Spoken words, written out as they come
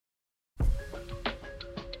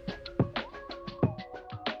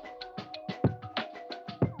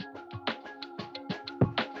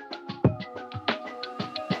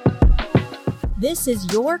This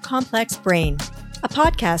is Your Complex Brain, a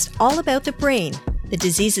podcast all about the brain, the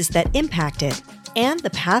diseases that impact it, and the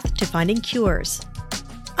path to finding cures.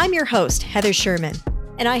 I'm your host, Heather Sherman,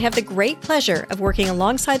 and I have the great pleasure of working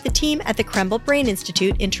alongside the team at the Krembil Brain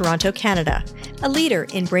Institute in Toronto, Canada, a leader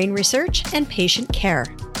in brain research and patient care.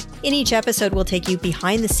 In each episode, we'll take you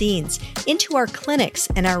behind the scenes, into our clinics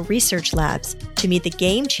and our research labs to meet the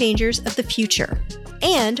game changers of the future.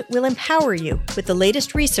 And we'll empower you with the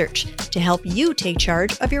latest research to help you take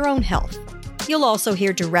charge of your own health. You'll also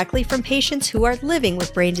hear directly from patients who are living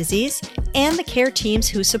with brain disease and the care teams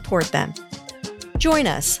who support them. Join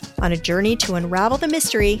us on a journey to unravel the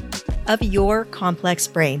mystery of your complex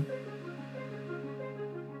brain.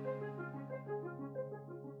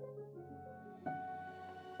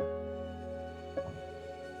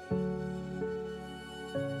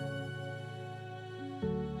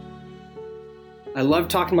 I love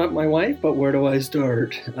talking about my wife, but where do I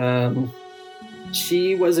start?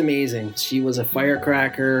 She was amazing. She was a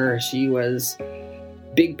firecracker. She was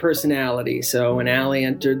big personality. So when Allie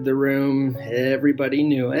entered the room, everybody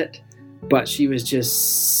knew it. But she was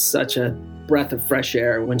just such a breath of fresh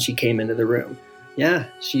air when she came into the room. Yeah,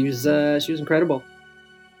 she was incredible.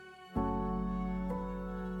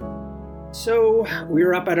 So we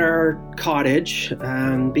were up at our cottage,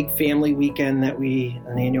 big family weekend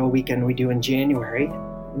an annual weekend we do in January.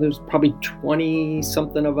 There's probably 20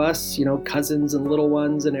 something of us, cousins and little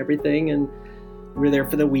ones and everything. And we were there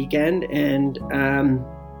for the weekend. And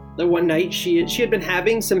the one night she had been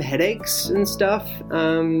having some headaches and stuff.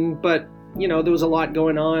 But there was a lot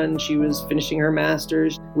going on. She was finishing her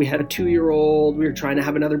master's. We had a 2-year-old. We were trying to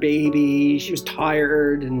have another baby. She was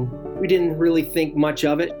tired and we didn't really think much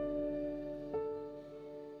of it.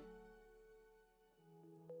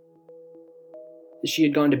 She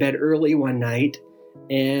had gone to bed early one night,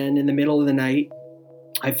 and in the middle of the night,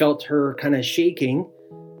 I felt her kind of shaking,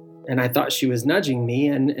 and I thought she was nudging me,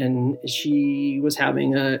 and she was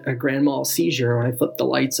having a grand mal seizure when I flipped the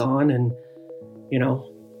lights on, and,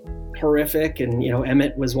 horrific, and,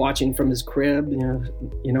 Emmett was watching from his crib,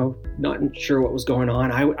 not sure what was going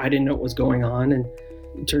on. I didn't know what was going on, and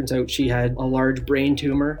it turns out she had a large brain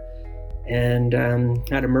tumor, and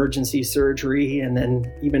had emergency surgery. And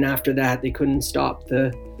then even after that, they couldn't stop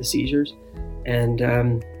the seizures.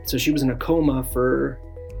 And so she was in a coma for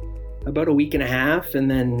about a week and a half, and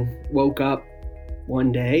then woke up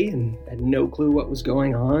one day and had no clue what was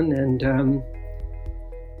going on. And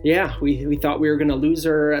we thought we were going to lose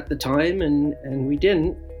her at the time, and we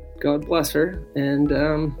didn't. God bless her. And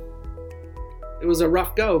it was a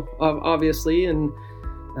rough go, obviously. And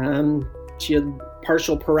she had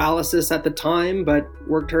partial paralysis at the time, but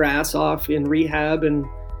worked her ass off in rehab and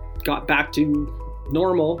got back to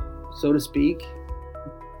normal, so to speak.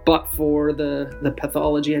 But for the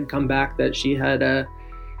pathology had come back that she had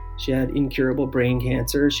incurable brain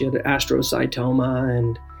cancer. She had astrocytoma,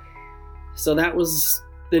 and so that was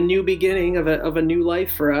the new beginning of a new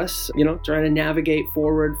life for us. Trying to navigate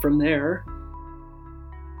forward from there.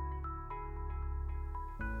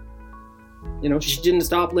 She didn't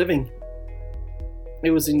stop living. It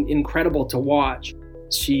was incredible to watch.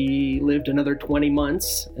 She lived another 20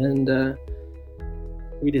 months, and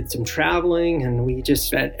we did some traveling, and we just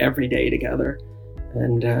spent every day together.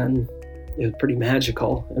 And it was pretty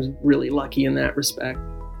magical. I was really lucky in that respect.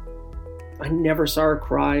 I never saw her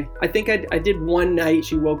cry. I think I did one night.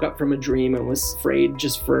 She woke up from a dream and was afraid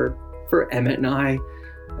just for Emmett and I.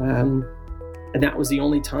 And that was the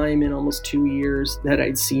only time in almost 2 years that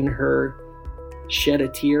I'd seen her shed a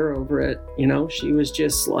tear over it. She was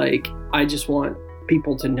just like, I just want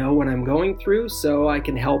people to know what I'm going through so I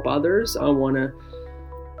can help others. I want to,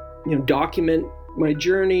 document my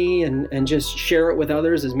journey and just share it with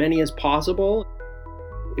others, as many as possible.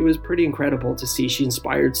 It was pretty incredible to see. She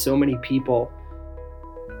inspired so many people.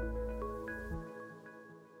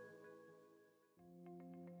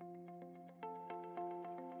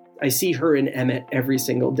 I see her in Emmett every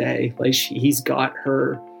single day. Like he's got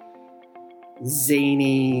her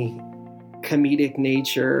zany, comedic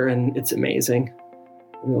nature, and it's amazing.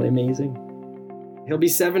 Really amazing. He'll be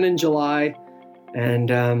 7 in July,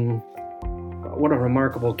 and what a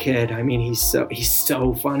remarkable kid. I mean, he's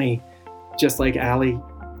so funny, just like Allie.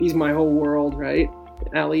 He's my whole world, right?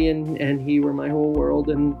 Allie and he were my whole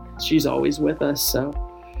world, and she's always with us. So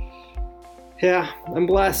yeah, I'm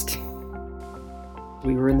blessed.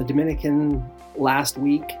 We were in the Dominican last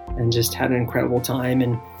week and just had an incredible time,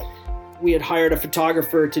 and we had hired a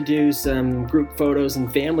photographer to do some group photos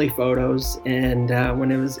and family photos. And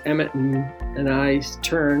when it was Emmett and I's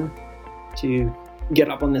turn to get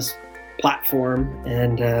up on this platform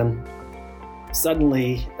and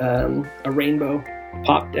suddenly a rainbow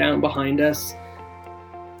popped down behind us.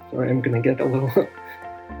 Sorry, I'm going to get a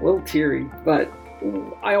little teary, but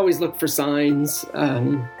I always look for signs.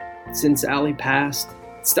 Since Allie passed,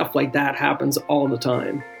 stuff like that happens all the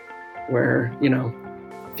time, where,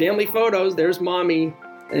 family photos, there's mommy.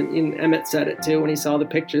 And Emmett said it too when he saw the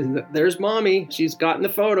pictures. There's mommy. She's gotten the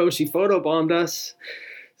photo. She photobombed us.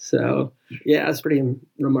 So, yeah, it's pretty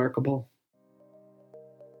remarkable.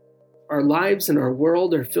 Our lives and our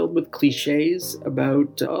world are filled with cliches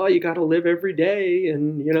about, you got to live every day.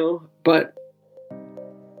 And, but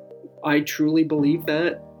I truly believe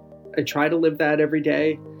that. I try to live that every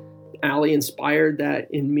day. Allie inspired that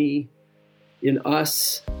in me, in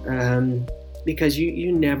us, because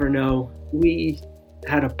you never know. We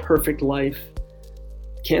had a perfect life.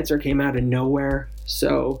 Cancer came out of nowhere.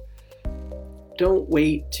 So don't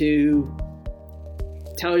wait to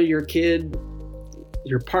tell your kid,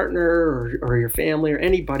 your partner, or your family, or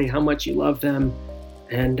anybody how much you love them.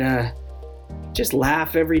 And just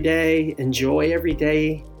laugh every day, enjoy every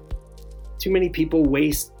day. Too many people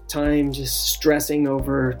waste time just stressing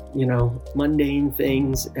over, mundane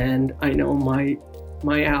things. And I know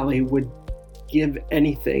my Allie would give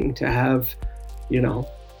anything to have,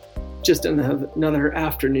 just another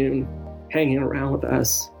afternoon hanging around with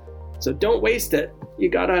us. So don't waste it. You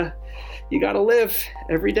gotta live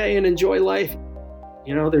every day and enjoy life.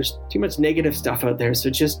 There's too much negative stuff out there. So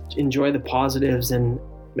just enjoy the positives and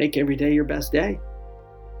make every day your best day.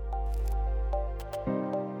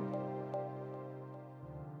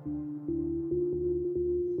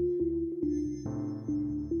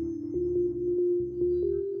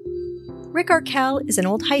 Rick Arkell is an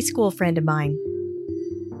old high school friend of mine.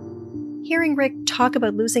 Hearing Rick talk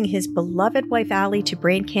about losing his beloved wife Allie to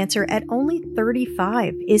brain cancer at only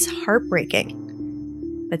 35 is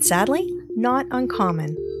heartbreaking, but sadly, not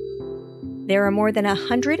uncommon. There are more than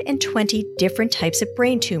 120 different types of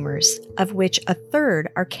brain tumors, of which a third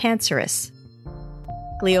are cancerous.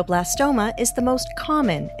 Glioblastoma is the most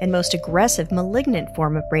common and most aggressive malignant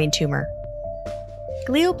form of brain tumor.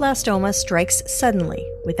 Glioblastoma strikes suddenly,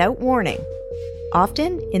 without warning,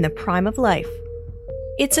 often in the prime of life.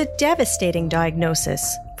 It's a devastating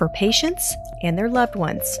diagnosis for patients and their loved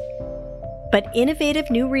ones. But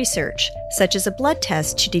innovative new research, such as a blood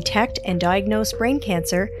test to detect and diagnose brain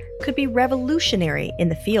cancer, could be revolutionary in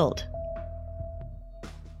the field.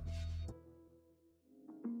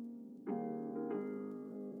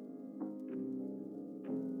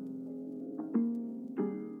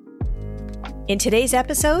 In today's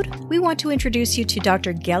episode, we want to introduce you to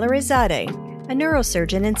Dr. Ghellarizadeh, a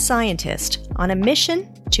neurosurgeon and scientist on a mission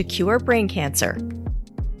to cure brain cancer.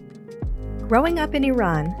 Growing up in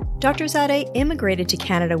Iran, Dr. Zadeh immigrated to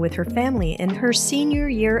Canada with her family in her senior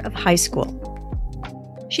year of high school.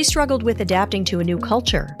 She struggled with adapting to a new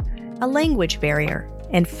culture, a language barrier,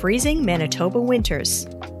 and freezing Manitoba winters.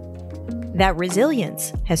 That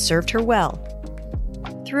resilience has served her well.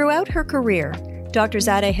 Throughout her career, Dr.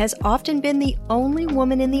 Zadeh has often been the only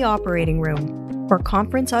woman in the operating room or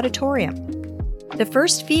conference auditorium. The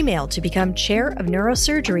first female to become chair of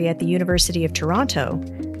neurosurgery at the University of Toronto,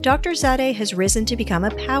 Dr. Zadeh has risen to become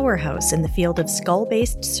a powerhouse in the field of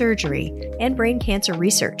skull-based surgery and brain cancer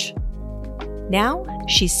research. Now,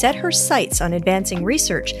 she's set her sights on advancing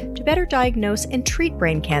research to better diagnose and treat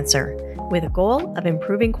brain cancer, with a goal of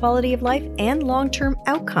improving quality of life and long-term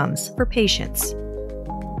outcomes for patients.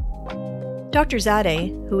 Dr.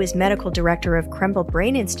 Zadeh, who is medical director of Krembil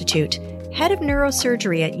Brain Institute, head of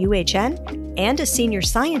neurosurgery at UHN, and a senior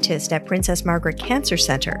scientist at Princess Margaret Cancer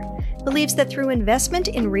Center, believes that through investment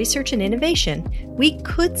in research and innovation, we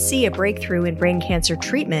could see a breakthrough in brain cancer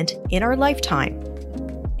treatment in our lifetime.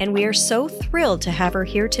 And we are so thrilled to have her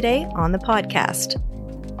here today on the podcast.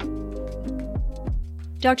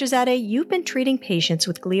 Dr. Zadeh, you've been treating patients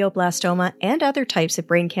with glioblastoma and other types of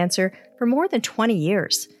brain cancer for more than 20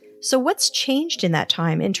 years. So what's changed in that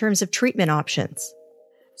time in terms of treatment options?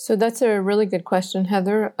 So that's a really good question,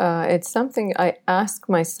 Heather. It's something I ask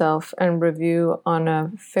myself and review on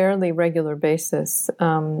a fairly regular basis.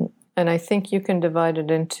 And I think you can divide it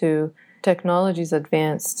into technologies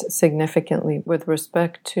advanced significantly with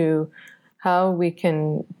respect to how we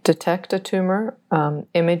can detect a tumor,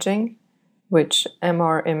 imaging, which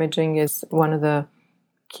MR imaging is one of the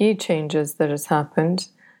key changes that has happened.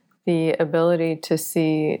 The ability to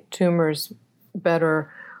see tumors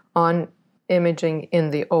better on imaging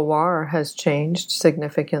in the OR has changed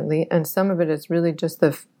significantly, and some of it is really just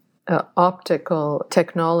the optical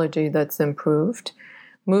technology that's improved.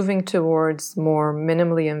 moving towards more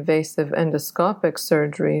minimally invasive endoscopic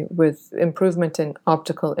surgery with improvement in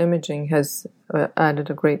optical imaging has added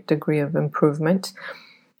a great degree of improvement.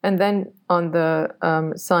 And then on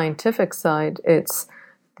the scientific side, it's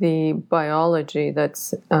the biology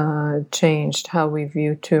that's changed how we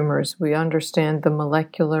view tumors. We understand the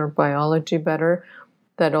molecular biology better,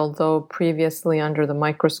 that although previously under the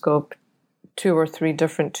microscope 2 or 3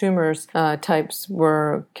 different tumors types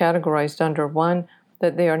were categorized under one,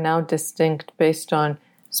 that they are now distinct based on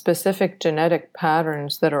specific genetic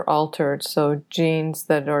patterns that are altered. So genes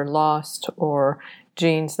that are lost or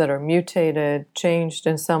genes that are mutated, changed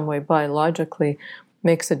in some way biologically,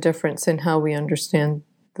 makes a difference in how we understand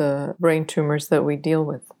the brain tumors that we deal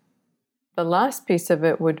with. The last piece of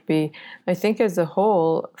it would be, I think as a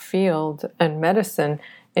whole field and medicine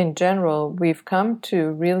in general, we've come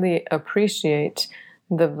to really appreciate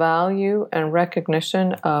the value and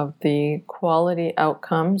recognition of the quality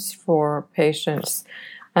outcomes for patients,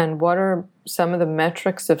 and what are some of the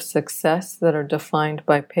metrics of success that are defined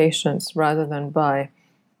by patients rather than by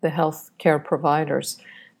the healthcare providers.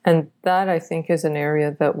 And that, I think, is an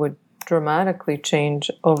area that would dramatically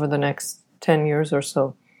change over the next 10 years or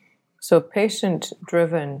so. So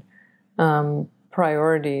patient-driven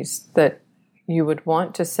priorities that you would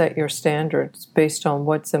want to set your standards based on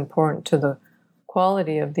what's important to the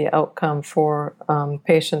quality of the outcome for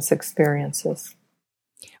patients' experiences.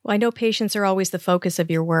 Well, I know patients are always the focus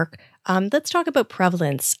of your work. Let's talk about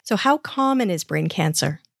prevalence. So how common is brain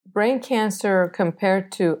cancer? Brain cancer,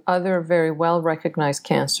 compared to other very well-recognized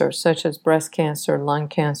cancers, such as breast cancer, lung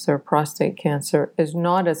cancer, prostate cancer, is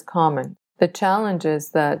not as common. The challenge is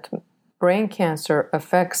that brain cancer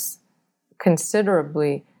affects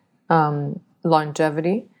considerably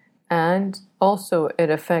longevity, and also it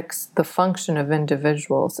affects the function of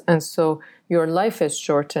individuals. And so your life is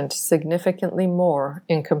shortened significantly more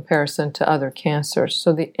in comparison to other cancers.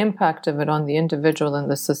 So the impact of it on the individual and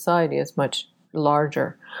the society is much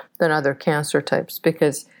larger than other cancer types,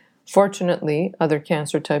 because fortunately, other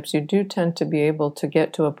cancer types, you do tend to be able to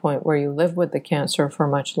get to a point where you live with the cancer for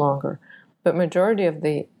much longer. But majority of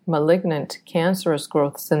the malignant cancerous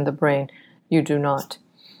growths in the brain, you do not.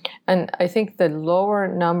 And I think the lower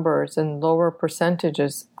numbers and lower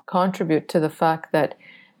percentages contribute to the fact that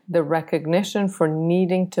the recognition for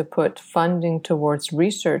needing to put funding towards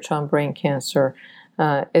research on brain cancer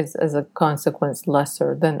is, as a consequence,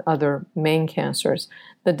 lesser than other main cancers.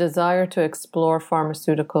 The desire to explore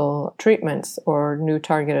pharmaceutical treatments or new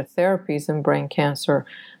targeted therapies in brain cancer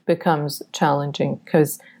becomes challenging,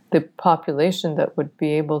 because the population that would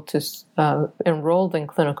be able to enroll in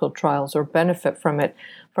clinical trials or benefit from it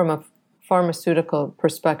from a pharmaceutical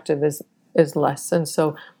perspective is less. And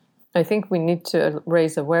so I think we need to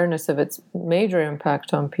raise awareness of its major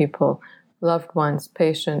impact on people, loved ones,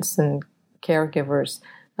 patients, and caregivers,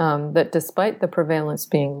 that despite the prevalence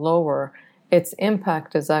being lower, its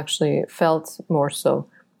impact is actually felt more so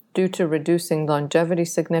due to reducing longevity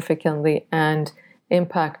significantly and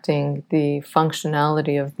impacting the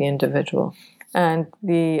functionality of the individual. And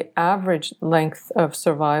the average length of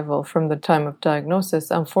survival from the time of diagnosis,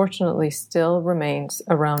 unfortunately, still remains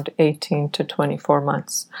around 18 to 24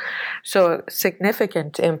 months. So a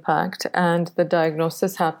significant impact, and the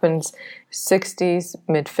diagnosis happens 60s,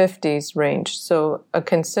 mid-50s range. So a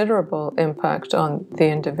considerable impact on the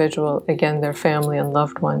individual, again, their family and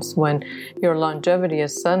loved ones, when your longevity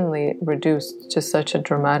is suddenly reduced to such a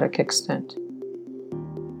dramatic extent.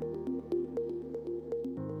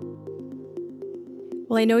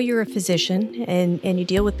 Well, I know you're a physician and you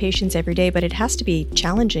deal with patients every day, but it has to be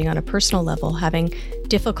challenging on a personal level, having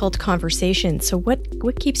difficult conversations. So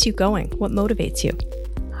what keeps you going? What motivates you?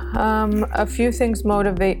 A few things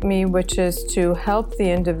motivate me, which is to help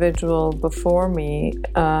the individual before me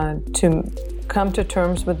to come to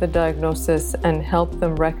terms with the diagnosis and help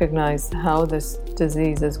them recognize how this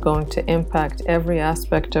disease is going to impact every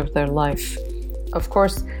aspect of their life. Of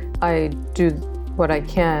course, I do what I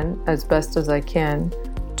can, as best as I can,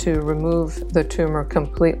 to remove the tumor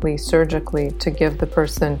completely surgically to give the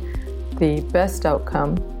person the best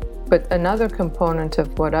outcome. But another component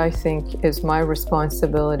of what I think is my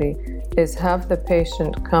responsibility is have the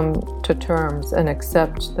patient come to terms and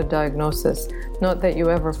accept the diagnosis. Not that you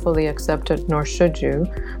ever fully accept it, nor should you,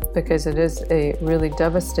 because it is a really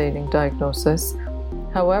devastating diagnosis.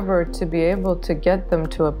 However, to be able to get them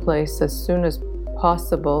to a place as soon as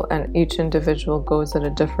possible, and each individual goes at a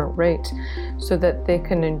different rate, so that they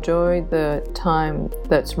can enjoy the time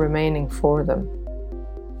that's remaining for them.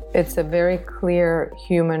 It's a very clear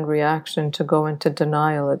human reaction to go into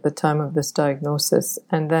denial at the time of this diagnosis,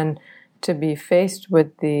 and then to be faced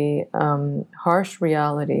with the harsh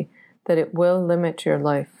reality that it will limit your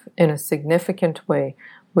life in a significant way,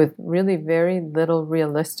 with really very little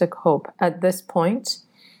realistic hope at this point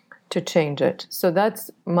to change it. So that's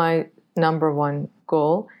my number one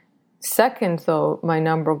goal. Second, though, my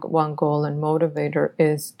number one goal and motivator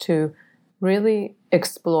is to really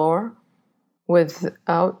explore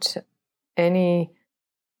without any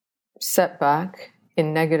setback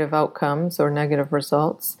in negative outcomes or negative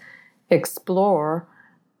results, explore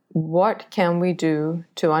what can we do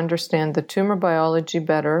to understand the tumor biology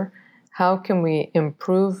better. How can we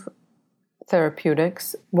improve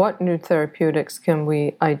therapeutics? What new therapeutics can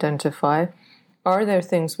we identify? Are there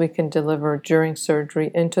things we can deliver during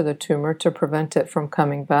surgery into the tumor to prevent it from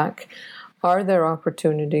coming back? Are there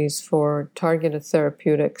opportunities for targeted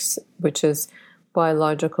therapeutics, which is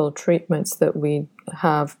biological treatments that we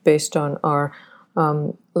have based on our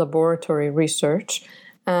laboratory research?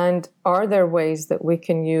 And are there ways that we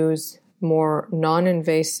can use more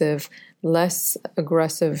non-invasive, less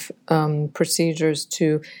aggressive procedures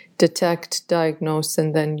to detect, diagnose,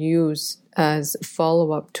 and then use as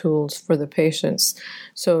follow-up tools for the patients?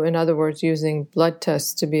 So in other words, using blood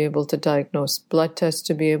tests to be able to diagnose, blood tests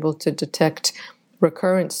to be able to detect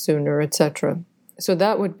recurrence sooner, etc. So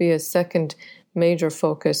that would be a second major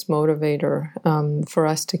focus motivator for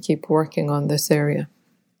us to keep working on this area.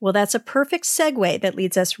 Well, that's a perfect segue that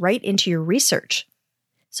leads us right into your research.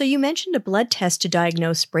 So you mentioned a blood test to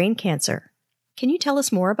diagnose brain cancer. Can you tell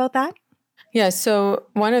us more about that? Yeah, so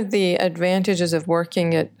one of the advantages of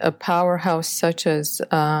working at a powerhouse such as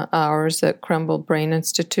ours at Krembil Brain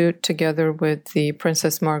Institute, together with the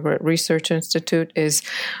Princess Margaret Research Institute, is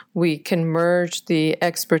we can merge the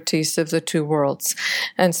expertise of the two worlds.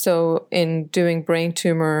 And so in doing brain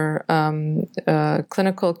tumor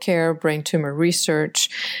clinical care, brain tumor research,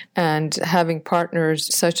 and having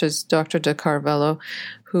partners such as Dr. De Carvalho,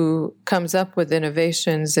 who comes up with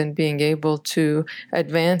innovations and being able to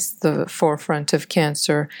advance the forefront of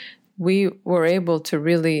cancer, we were able to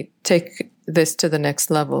really take this to the next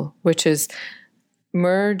level, which is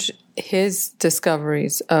merge his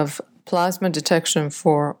discoveries of plasma detection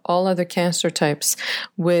for all other cancer types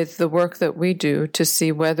with the work that we do to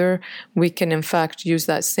see whether we can in fact use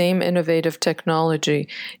that same innovative technology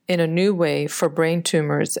in a new way for brain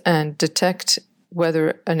tumors and detect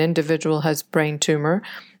whether an individual has brain tumor,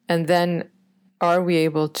 and then are we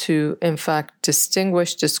able to, in fact,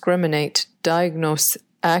 distinguish, discriminate, diagnose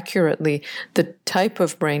accurately the type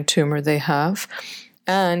of brain tumor they have,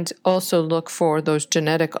 and also look for those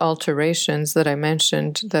genetic alterations that I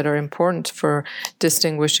mentioned that are important for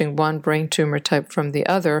distinguishing one brain tumor type from the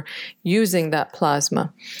other using that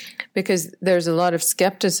plasma. Because there's a lot of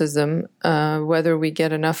skepticism whether we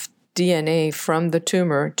get enough DNA from the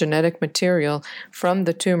tumor, genetic material from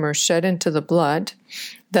the tumor shed into the blood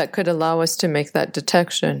that could allow us to make that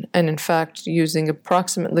detection. And in fact, using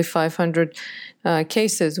approximately 500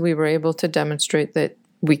 cases, we were able to demonstrate that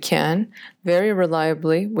we can, very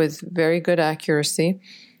reliably, with very good accuracy,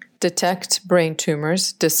 detect brain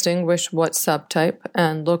tumors, distinguish what subtype,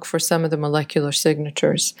 and look for some of the molecular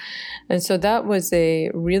signatures. And so that was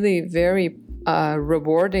a really very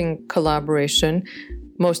rewarding collaboration,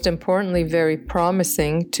 most importantly, very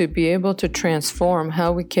promising to be able to transform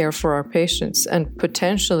how we care for our patients and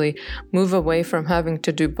potentially move away from having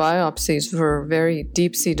to do biopsies for very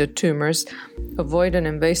deep-seated tumors, avoid an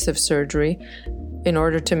invasive surgery in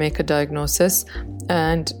order to make a diagnosis.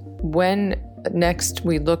 And when next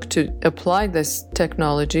we look to apply this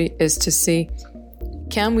technology is to see,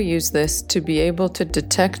 can we use this to be able to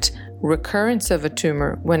detect recurrence of a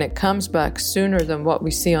tumor when it comes back sooner than what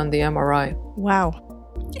we see on the MRI? Wow.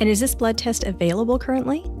 And is this blood test available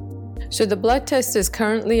currently? So the blood test is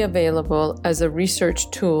currently available as a research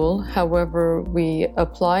tool. However, we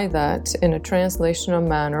apply that in a translational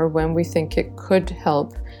manner when we think it could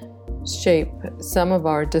help shape some of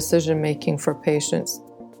our decision-making for patients.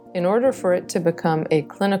 In order for it to become a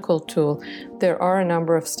clinical tool, there are a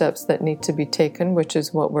number of steps that need to be taken, which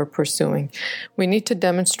is what we're pursuing. We need to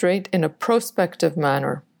demonstrate in a prospective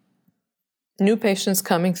manner, new patients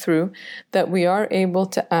coming through, that we are able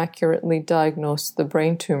to accurately diagnose the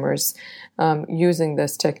brain tumors using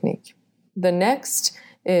this technique. The next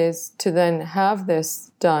is to then have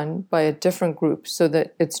this done by a different group so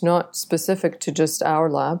that it's not specific to just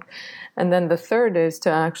our lab. And then the third is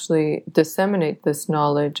to actually disseminate this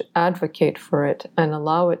knowledge, advocate for it, and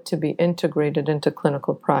allow it to be integrated into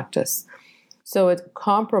clinical practice. So a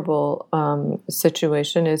comparable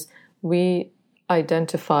situation is we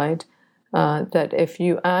identified that if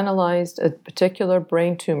you analyzed a particular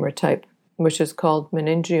brain tumor type, which is called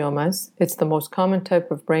meningiomas. It's the most common type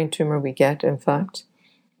of brain tumor we get, in fact.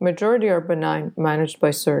 Majority are benign, managed by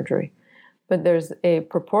surgery. But there's a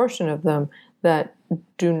proportion of them that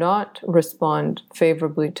do not respond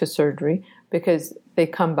favorably to surgery because they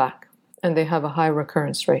come back and they have a high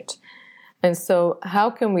recurrence rate. And so how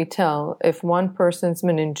can we tell if one person's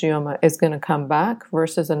meningioma is going to come back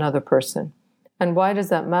versus another person? And why does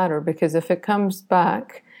that matter? Because if it comes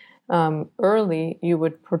back early, you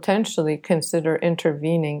would potentially consider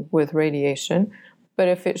intervening with radiation. But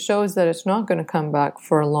if it shows that it's not going to come back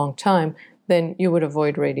for a long time, then you would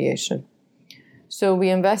avoid radiation. So we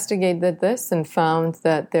investigated this and found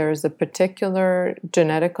that there is a particular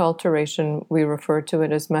genetic alteration, we refer to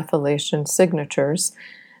it as methylation signatures,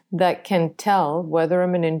 that can tell whether a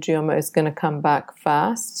meningioma is going to come back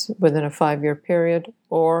fast within a 5-year period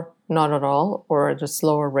or not at all, or at a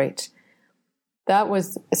slower rate. That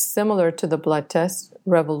was similar to the blood test,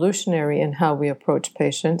 revolutionary in how we approach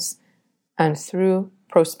patients, and through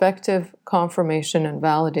prospective confirmation and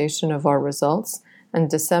validation of our results and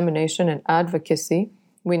dissemination and advocacy,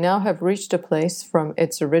 we now have reached a place from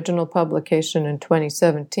its original publication in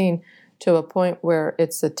 2017 to a point where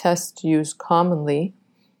it's a test used commonly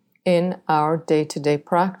in our day-to-day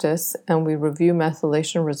practice, and we review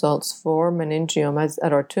methylation results for meningiomas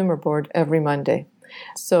at our tumor board every Monday.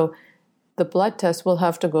 So the blood test will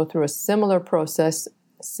have to go through a similar process,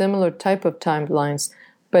 similar type of timelines,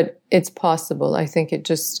 but it's possible. I think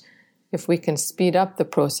if we can speed up the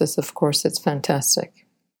process, of course, it's fantastic.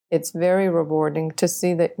 It's very rewarding to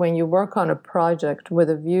see that when you work on a project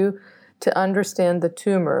with a view to understand the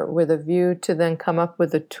tumor, with a view to then come up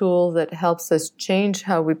with a tool that helps us change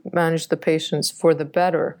how we manage the patients for the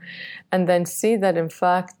better, and then see that in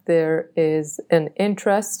fact there is an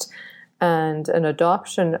interest and an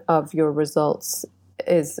adoption of your results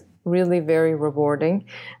is really very rewarding.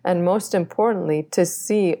 And most importantly, to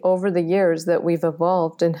see over the years that we've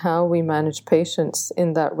evolved in how we manage patients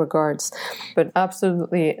in that regards. But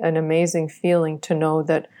absolutely an amazing feeling to know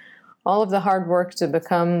that all of the hard work to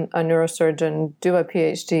become a neurosurgeon, do a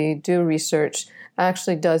PhD, do research,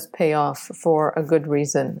 actually does pay off for a good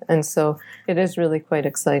reason. And so it is really quite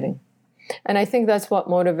exciting. And I think that's what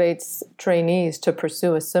motivates trainees to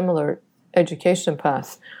pursue a similar education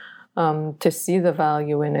path, to see the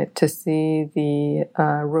value in it, to see the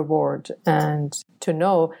reward, and to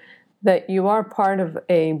know that you are part of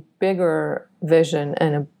a bigger vision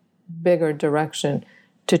and a bigger direction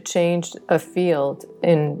to change a field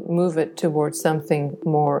and move it towards something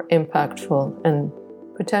more impactful and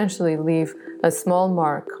potentially leave a small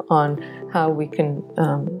mark on how we can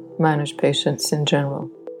manage patients in general.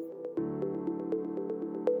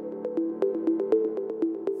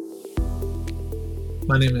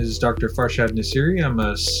 My name is Dr. Farshad Nassiri. I'm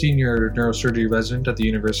a senior neurosurgery resident at the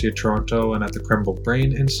University of Toronto and at the Krembil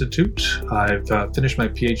Brain Institute. I've finished my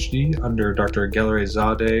PhD under Dr.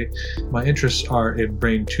 Ghellarezadeh. My interests are in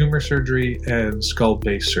brain tumor surgery and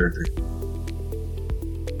skull-base surgery.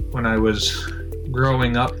 When I was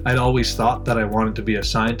growing up, I'd always thought that I wanted to be a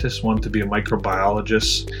scientist, wanted to be a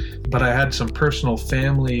microbiologist, but I had some personal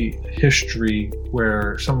family history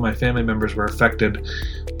where some of my family members were affected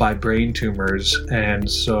by brain tumors, and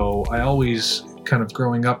so I always kind of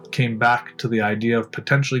growing up came back to the idea of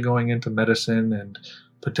potentially going into medicine and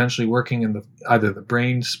potentially working in either the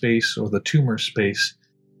brain space or the tumor space.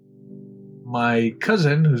 My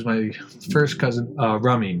cousin, who's my first cousin,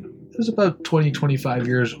 Ramin, who's about 20-25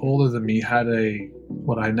 years older than me, had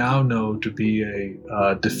what I now know to be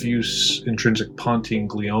a diffuse intrinsic pontine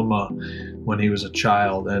glioma when he was a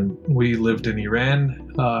child. And we lived in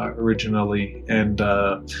Iran originally, and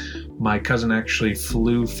my cousin actually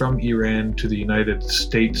flew from Iran to the United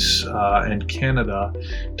States and Canada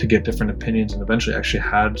to get different opinions, and eventually actually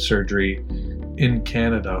had surgery in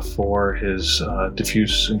Canada for his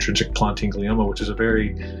diffuse intrinsic pontine glioma, which is a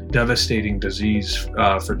very devastating disease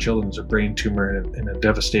for children. It's a brain tumor in a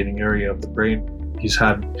devastating area of the brain. He's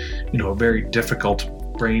had, a very difficult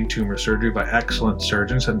brain tumor surgery by excellent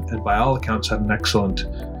surgeons, and by all accounts had an excellent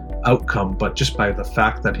outcome. But just by the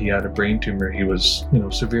fact that he had a brain tumor, he was,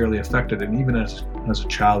 severely affected. And even as a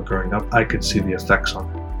child growing up, I could see the effects on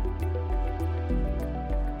him.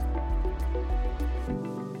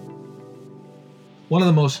 One of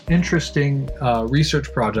the most interesting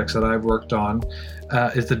research projects that I've worked on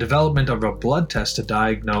is the development of a blood test to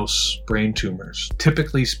diagnose brain tumors.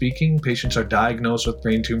 Typically speaking, patients are diagnosed with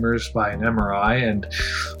brain tumors by an MRI, and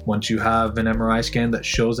once you have an MRI scan that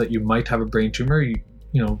shows that you might have a brain tumor,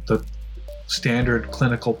 the standard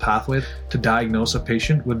clinical pathway to diagnose a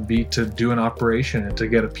patient would be to do an operation and to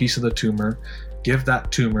get a piece of the tumor give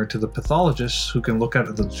that tumor to the pathologist who can look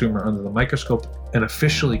at the tumor under the microscope and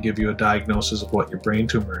officially give you a diagnosis of what your brain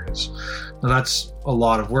tumor is. Now that's a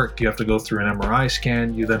lot of work. You have to go through an MRI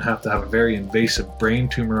scan. You then have to have a very invasive brain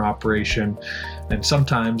tumor operation. And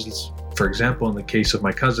sometimes, for example, in the case of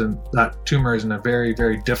my cousin, that tumor is in a very,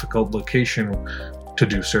 very difficult location to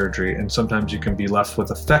do surgery. And sometimes you can be left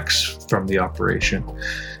with effects from the operation.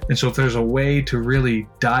 And so if there's a way to really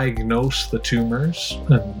diagnose the tumors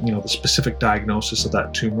and, the specific diagnosis of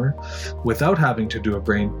that tumor without having to do a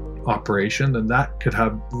brain operation, then that could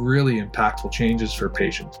have really impactful changes for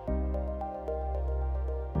patients.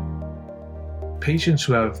 Patients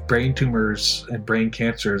who have brain tumors and brain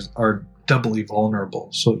cancers are doubly vulnerable.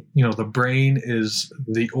 So, the brain is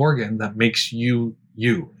the organ that makes you.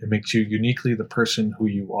 It makes you uniquely the person who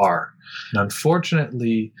you are. And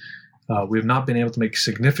unfortunately, we have not been able to make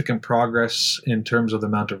significant progress in terms of the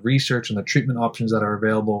amount of research and the treatment options that are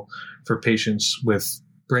available for patients with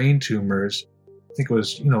brain tumors. I think it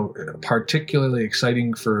was, particularly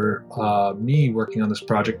exciting for me working on this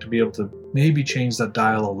project to be able to maybe change that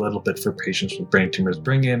dial a little bit for patients with brain tumors,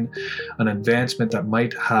 bring in an advancement that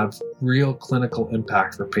might have real clinical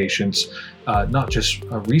impact for patients, not just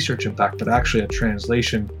a research impact, but actually a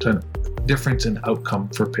translation to difference in outcome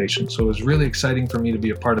for patients. So it was really exciting for me to be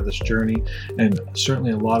a part of this journey, and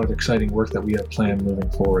certainly a lot of exciting work that we have planned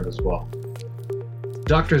moving forward as well.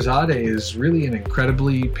 Dr. Zadeh is really an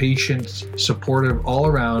incredibly patient, supportive,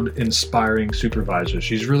 all-around inspiring supervisor.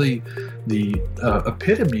 She's really the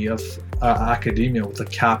epitome of academia with a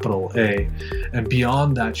capital A. And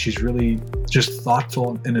beyond that, she's really just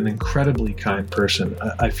thoughtful and an incredibly kind person.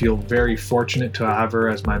 I feel very fortunate to have her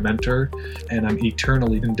as my mentor, and I'm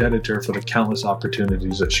eternally indebted to her for the countless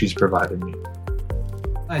opportunities that she's provided me.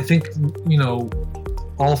 I think,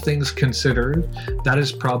 all things considered, that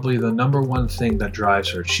is probably the number one thing that drives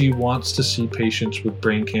her. She wants to see patients with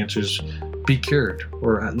brain cancers be cured,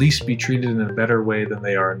 or at least be treated in a better way than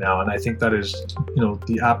they are now. And I think that is,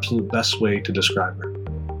 the absolute best way to describe her.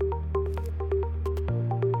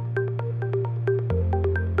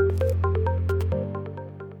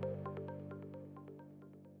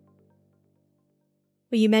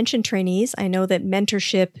 Well, you mentioned trainees. I know that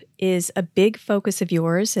mentorship is a big focus of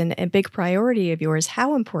yours and a big priority of yours.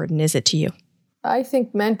 How important is it to you? I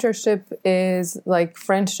think mentorship is like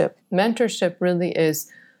friendship. Mentorship really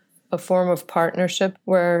is a form of partnership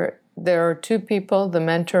where there are two people, the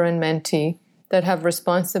mentor and mentee, that have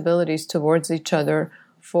responsibilities towards each other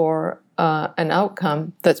for an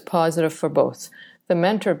outcome that's positive for both. The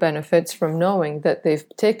mentor benefits from knowing that they've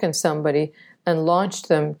taken somebody and launched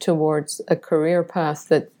them towards a career path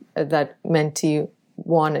that mentee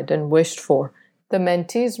wanted and wished for. The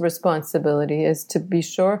mentee's responsibility is to be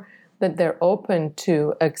sure that they're open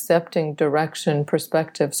to accepting direction,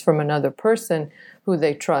 perspectives from another person who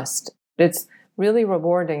they trust. It's really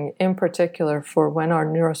rewarding, in particular, for when our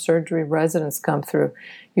neurosurgery residents come through.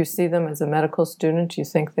 You see them as a medical student, you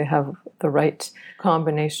think they have the right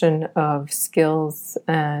combination of skills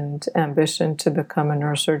and ambition to become a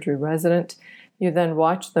neurosurgery resident. You then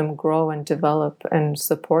watch them grow and develop and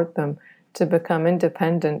support them to become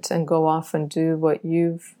independent and go off and do what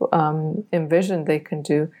you've envisioned they can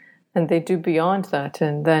do. And they do beyond that.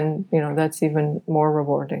 And then, that's even more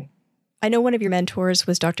rewarding. I know one of your mentors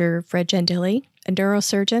was Dr. Fred Gentili, a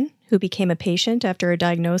neurosurgeon who became a patient after a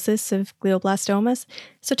diagnosis of glioblastomas.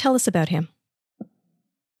 So tell us about him.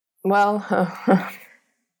 Well,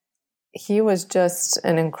 he was just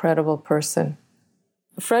an incredible person.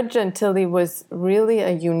 Fred Gentili was really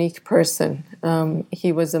a unique person.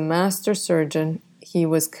 He was a master surgeon. He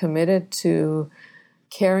was committed to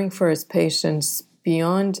caring for his patients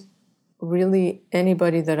beyond really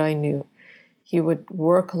anybody that I knew. He would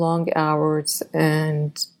work long hours,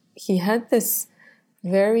 and he had this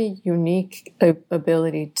very unique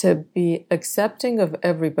ability to be accepting of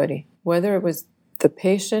everybody, whether it was the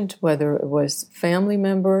patient, whether it was family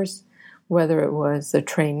members, whether it was a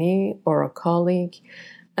trainee or a colleague.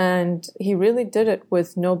 And he really did it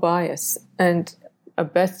with no bias. And a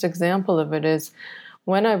best example of it is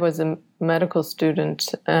when I was a medical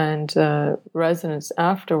student and residence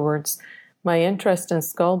afterwards, my interest in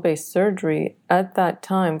skull-based surgery at that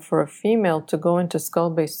time for a female to go into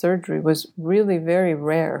skull-based surgery was really very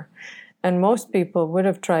rare. And most people would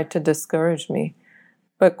have tried to discourage me.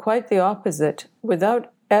 But quite the opposite.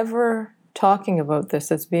 Without ever talking about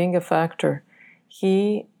this as being a factor,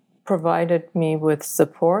 he provided me with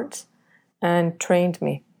support and trained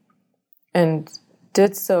me, and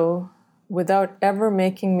did so without ever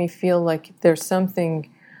making me feel like there's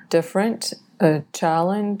something different, a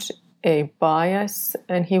challenge, a bias,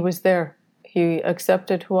 and he was there. he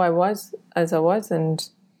accepted who I was as I was, and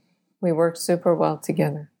we worked super well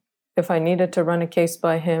together. If I needed to run a case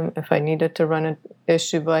by him, if I needed to run an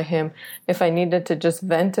issue by him, if I needed to just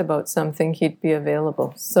vent about something, he'd be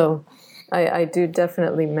available. So I do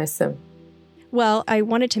definitely miss him. Well, I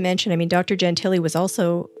wanted to mention, Dr. Gentili was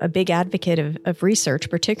also a big advocate of research,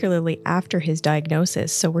 particularly after his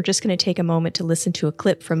diagnosis. So we're just going to take a moment to listen to a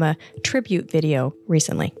clip from a tribute video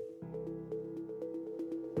recently.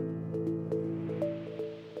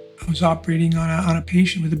 I was operating on a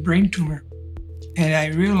patient with a brain tumor. And I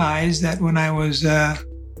realized that when I was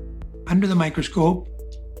under the microscope,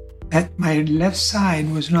 that my left side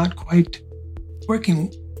was not quite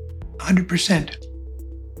working 100%.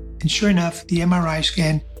 And sure enough, the MRI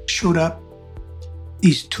scan showed up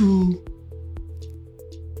these 2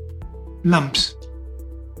 lumps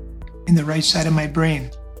in the right side of my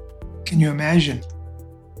brain. Can you imagine?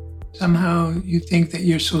 Somehow you think that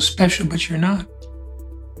you're so special, but you're not.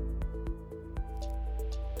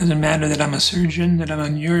 Doesn't matter that I'm a surgeon, that I'm a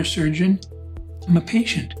neurosurgeon. I'm a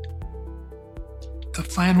patient. The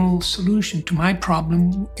final solution to my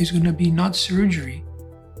problem is going to be not surgery.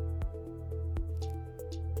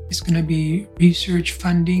 It's going to be research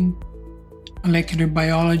funding, molecular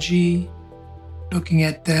biology, looking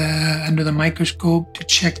at under the microscope to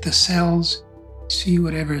check the cells, see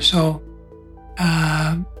whatever. So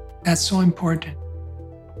that's so important.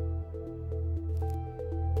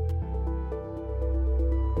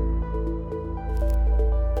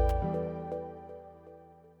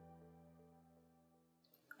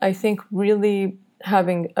 I think really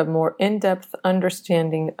having a more in-depth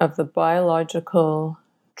understanding of the biological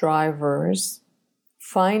drivers,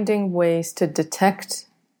 finding ways to detect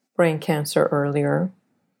brain cancer earlier,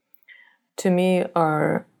 to me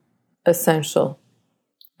are essential.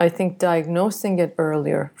 I think diagnosing it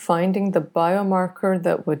earlier, finding the biomarker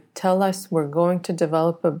that would tell us we're going to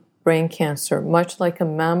develop a brain cancer, much like a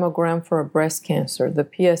mammogram for a breast cancer, the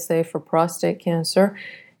PSA for prostate cancer,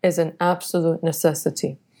 is an absolute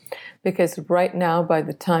necessity. Because right now, by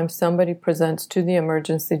the time somebody presents to the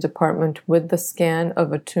emergency department with the scan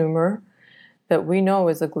of a tumor that we know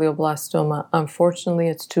is a glioblastoma, unfortunately,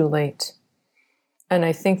 it's too late. And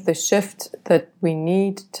I think the shift that we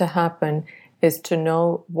need to happen is to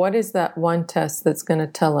know what is that one test that's going to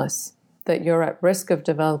tell us that you're at risk of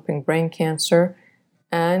developing brain cancer,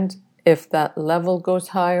 and if that level goes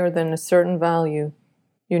higher than a certain value,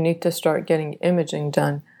 you need to start getting imaging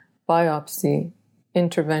done, biopsy,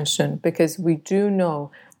 intervention, because we do know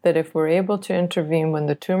that if we're able to intervene when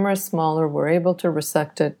the tumor is smaller, we're able to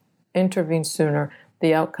resect it, intervene sooner,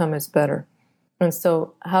 the outcome is better. And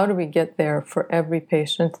so how do we get there for every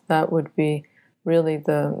patient? That would be really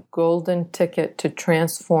the golden ticket to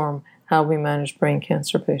transform how we manage brain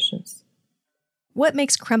cancer patients. What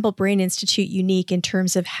makes Krembil Brain Institute unique in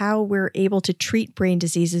terms of how we're able to treat brain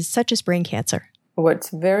diseases such as brain cancer? What's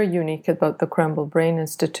very unique about the Krembil Brain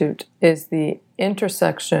Institute is the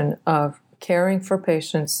intersection of caring for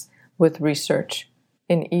patients with research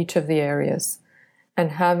in each of the areas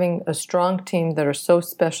and having a strong team that are so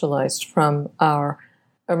specialized, from our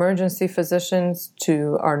emergency physicians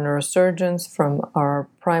to our neurosurgeons, from our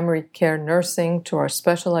primary care nursing to our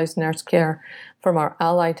specialized nurse care, from our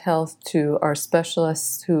allied health to our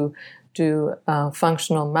specialists who do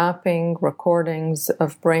functional mapping, recordings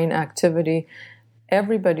of brain activity.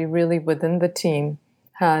 Everybody really within the team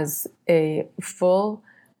has a full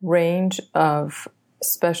range of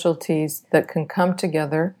specialties that can come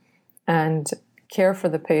together and care for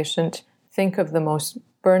the patient, think of the most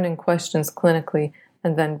burning questions clinically,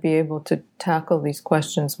 and then be able to tackle these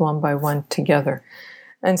questions one by one together.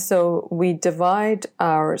 And so we divide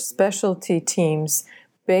our specialty teams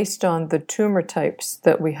based on the tumor types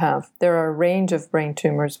that we have. There are a range of brain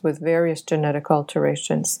tumors with various genetic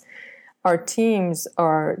alterations. Our teams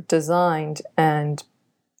are designed and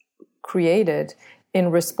created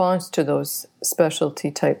in response to those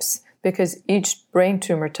specialty types, because each brain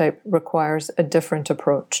tumor type requires a different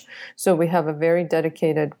approach. So we have a very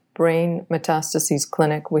dedicated brain metastases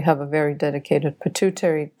clinic, we have a very dedicated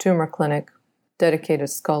pituitary tumor clinic, dedicated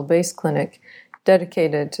skull base clinic,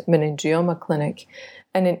 dedicated meningioma clinic.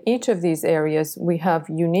 And in each of these areas, we have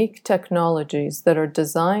unique technologies that are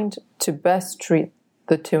designed to best treat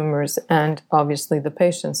the tumors and obviously the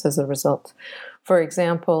patients as a result. For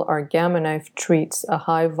example, our Gamma Knife treats a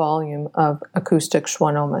high volume of acoustic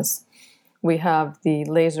schwannomas. We have the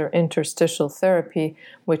laser interstitial therapy,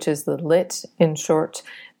 which is the LIT in short,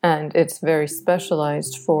 and it's very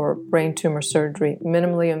specialized for brain tumor surgery,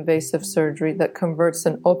 minimally invasive surgery that converts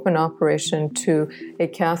an open operation to a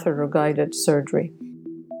catheter-guided surgery.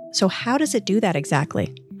 So how does it do that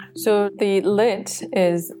exactly? So the LIT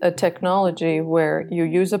is a technology where you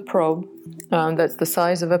use a probe that's the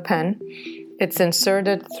size of a pen. It's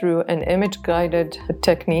inserted through an image-guided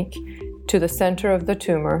technique to the center of the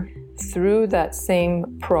tumor. Through that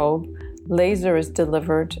same probe, laser is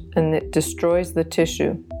delivered and it destroys the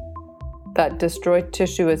tissue. That destroyed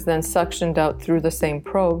tissue is then suctioned out through the same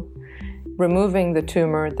probe, removing the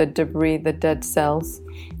tumor, the debris, the dead cells,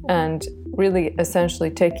 and really essentially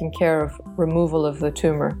taking care of removal of the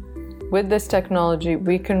tumor. With this technology,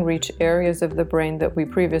 we can reach areas of the brain that we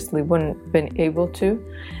previously wouldn't have been able to,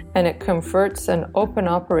 and it converts an open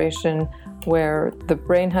operation where the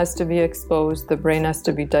brain has to be exposed, the brain has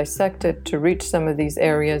to be dissected to reach some of these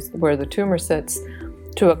areas where the tumor sits,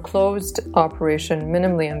 to a closed operation,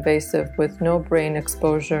 minimally invasive, with no brain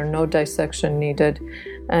exposure, no dissection needed,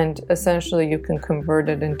 and essentially you can convert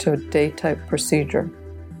it into a day-type procedure.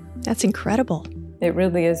 That's incredible. It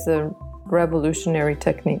really is a revolutionary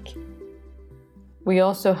technique. We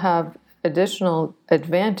also have additional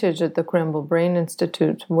advantage at the Krembil Brain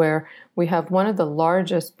Institute, where we have one of the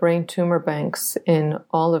largest brain tumor banks in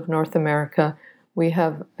all of North America. We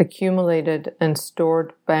have accumulated and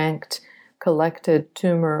stored, banked, collected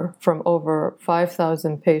tumor from over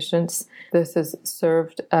 5,000 patients. This has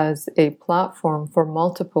served as a platform for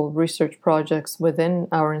multiple research projects within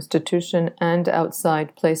our institution and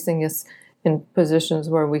outside, placing us in positions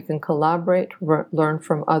where we can collaborate, learn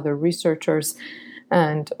from other researchers,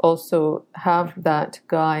 and also have that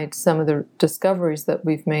guide some of the discoveries that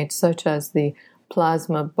we've made, such as the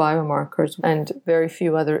plasma biomarkers, and very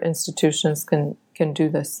few other institutions can do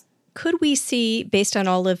this. Could we see, based on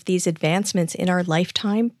all of these advancements in our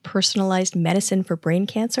lifetime, personalized medicine for brain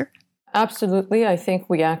cancer? Absolutely. I think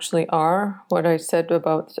we actually are. What I said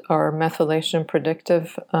about our methylation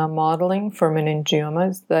predictive modeling for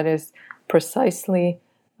meningiomas, that is precisely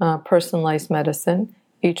personalized medicine.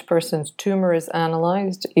 Each person's tumor is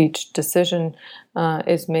analyzed. Each decision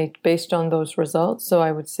is made based on those results. So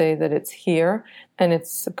I would say that it's here, and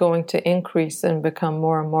it's going to increase and become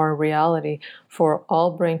more and more a reality for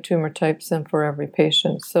all brain tumor types and for every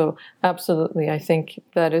patient. So absolutely, I think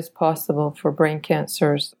that is possible for brain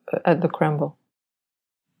cancers at the Krembil.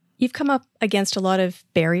 You've come up against a lot of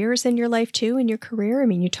barriers in your life too, in your career. I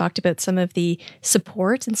mean, you talked about some of the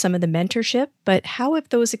support and some of the mentorship, but how have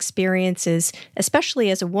those experiences,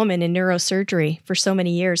 especially as a woman in neurosurgery for so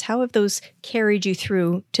many years, how have those carried you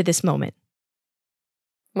through to this moment?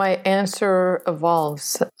 My answer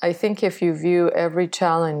evolves. I think if you view every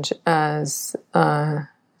challenge as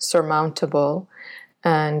surmountable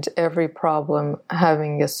and every problem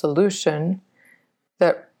having a solution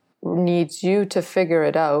that needs you to figure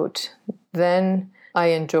it out, then I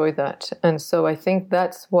enjoy that. And so I think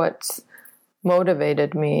that's what's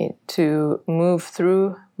motivated me to move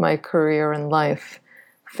through my career and life,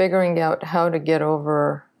 figuring out how to get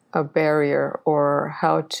over a barrier or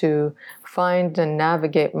how to find and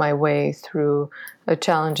navigate my way through a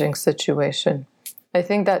challenging situation. I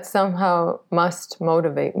think that somehow must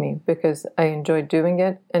motivate me because I enjoy doing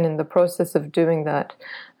it. And in the process of doing that,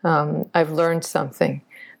 I've learned something.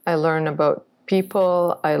 I learn about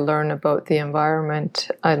people, I learn about the environment,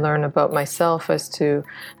 I learn about myself as to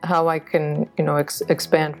how I can,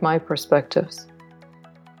 expand my perspectives.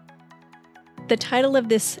 The title of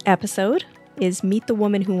this episode is Meet the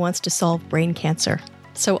Woman Who Wants to Solve Brain Cancer.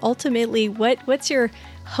 So ultimately, what's your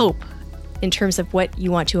hope in terms of what you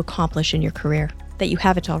want to accomplish in your career, that you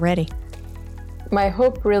haven't already? My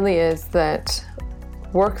hope really is that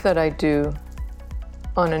work that I do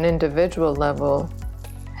on an individual level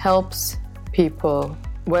helps people,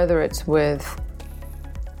 whether it's with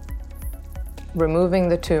removing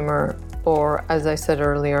the tumor or, as I said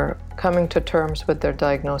earlier, coming to terms with their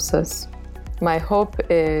diagnosis. My hope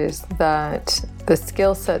is that the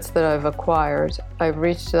skill sets that I've acquired, I've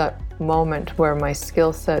reached that moment where my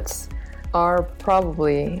skill sets are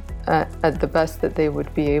probably at the best that they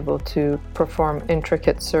would be able to perform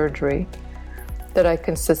intricate surgery, that I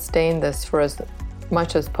can sustain this for as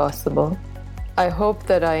much as possible. I hope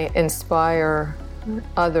that I inspire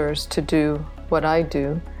others to do what I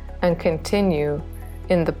do and continue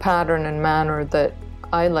in the pattern and manner that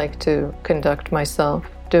I like to conduct myself,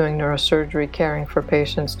 doing neurosurgery, caring for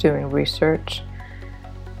patients, doing research.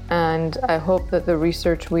 And I hope that the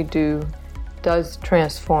research we do does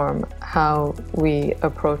transform how we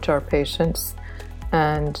approach our patients,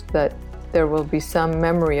 and that there will be some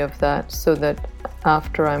memory of that so that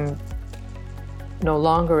after I'm no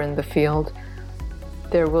longer in the field,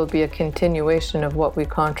 there will be a continuation of what we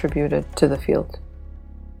contributed to the field.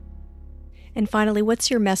 And finally,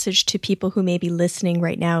 what's your message to people who may be listening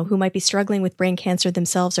right now, who might be struggling with brain cancer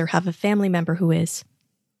themselves or have a family member who is?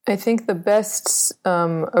 I think the best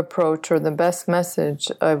approach or the best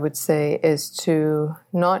message, I would say, is to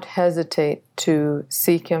not hesitate to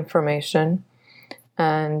seek information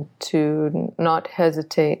and to not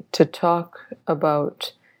hesitate to talk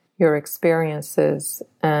about your experiences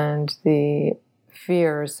and the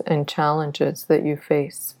fears and challenges that you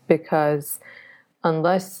face, because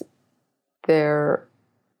unless they're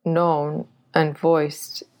known and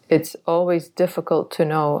voiced, it's always difficult to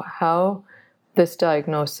know how this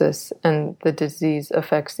diagnosis and the disease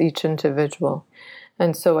affects each individual.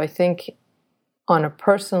 And so I think on a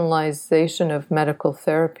personalization of medical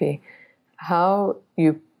therapy, how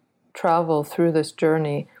you travel through this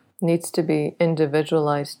journey needs to be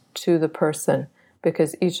individualized to the person,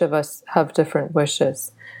 because each of us have different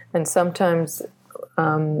wishes. And sometimes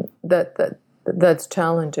that's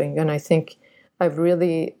challenging. And I think I've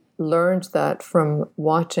really learned that from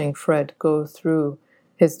watching Fred go through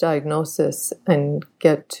his diagnosis and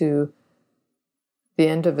get to the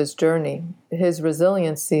end of his journey. His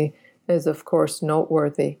resiliency is, of course,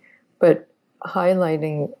 noteworthy, but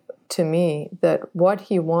highlighting to me that what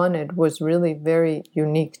he wanted was really very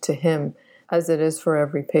unique to him, as it is for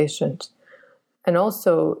every patient. And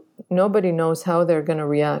also, nobody knows how they're going to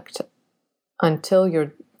react until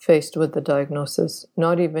you're faced with the diagnosis,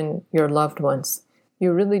 not even your loved ones.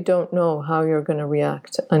 You really don't know how you're going to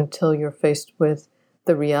react until you're faced with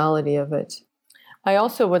the reality of it. I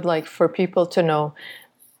also would like for people to know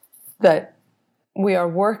that we are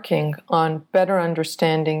working on better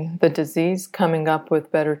understanding the disease, coming up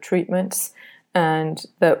with better treatments, and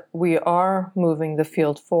that we are moving the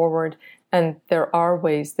field forward, and there are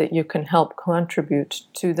ways that you can help contribute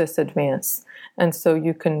to this advance. And so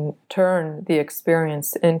you can turn the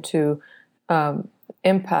experience into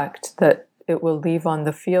impact that it will leave on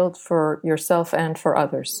the field for yourself and for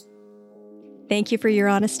others. Thank you for your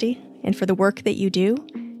honesty and for the work that you do,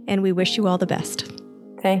 and we wish you all the best.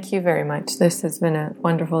 Thank you very much. This has been a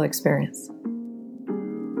wonderful experience.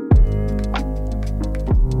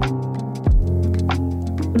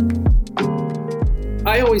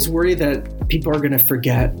 I always worry that people are going to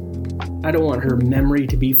forget. I don't want her memory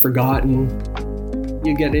to be forgotten.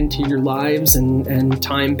 You get into your lives and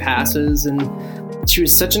time passes, and she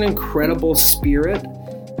was such an incredible spirit.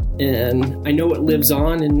 And I know it lives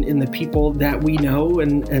on in the people that we know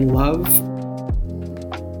and love.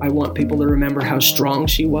 I want people to remember how strong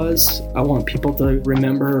she was. I want people to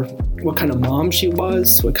remember what kind of mom she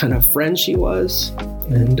was, what kind of friend she was.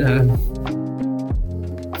 And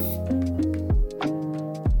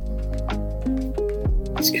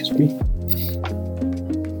excuse me.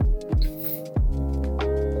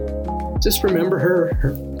 Just remember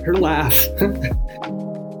her laugh.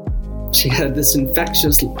 She had this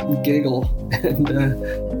infectious giggle and,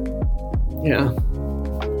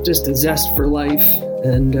 just a zest for life.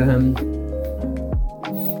 And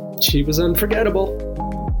she was unforgettable.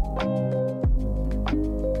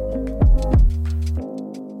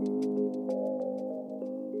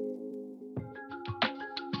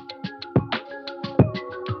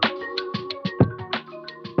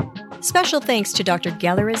 Special thanks to Dr.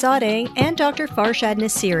 Galerizadeh and Dr. Farshad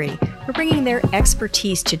Nassiri for bringing their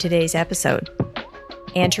expertise to today's episode,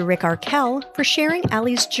 and to Rick Arkell for sharing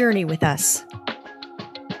Ali's journey with us.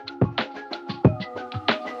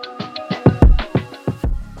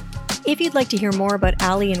 If you'd like to hear more about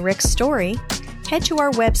Ali and Rick's story, head to our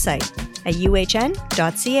website at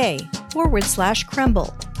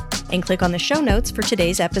uhn.ca/Kremble and click on the show notes for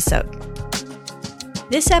today's episode.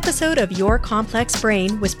 This episode of Your Complex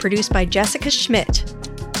Brain was produced by Jessica Schmidt.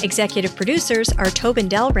 Executive producers are Tobin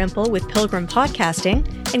Dalrymple with Pilgrim Podcasting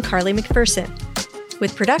and Carly McPherson,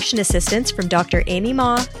 with production assistance from Dr. Amy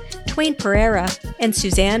Ma, Twain Pereira, and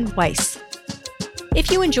Suzanne Weiss. If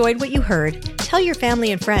you enjoyed what you heard, tell your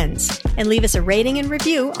family and friends, and leave us a rating and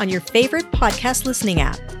review on your favorite podcast listening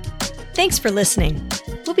app. Thanks for listening.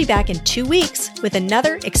 We'll be back in 2 weeks with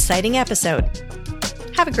another exciting episode.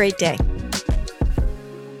 Have a great day.